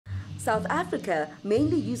South Africa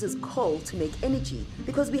mainly uses coal to make energy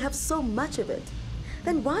because we have so much of it.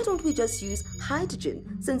 Then why don't we just use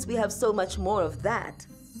hydrogen since we have so much more of that?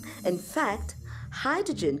 In fact,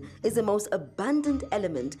 hydrogen is the most abundant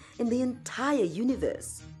element in the entire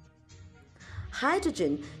universe.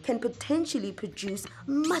 Hydrogen can potentially produce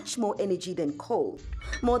much more energy than coal,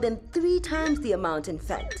 more than 3 times the amount in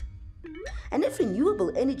fact. And if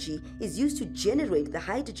renewable energy is used to generate the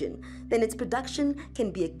hydrogen, then its production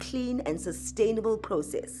can be a clean and sustainable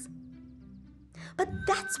process. But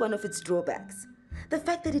that's one of its drawbacks, the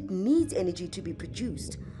fact that it needs energy to be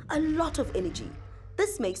produced, a lot of energy.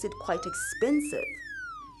 This makes it quite expensive.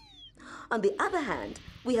 On the other hand,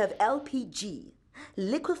 we have LPG,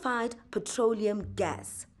 liquefied petroleum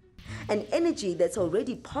gas, an energy that's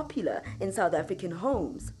already popular in South African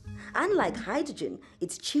homes. Unlike hydrogen,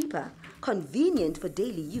 it's cheaper, convenient for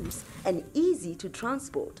daily use, and easy to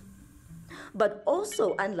transport. But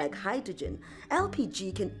also, unlike hydrogen,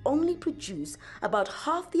 LPG can only produce about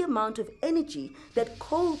half the amount of energy that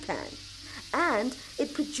coal can, and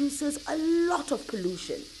it produces a lot of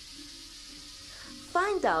pollution.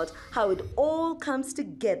 Find out how it all comes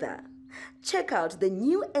together. Check out the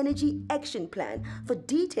new Energy Action Plan for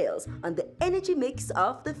details on the energy mix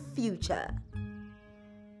of the future.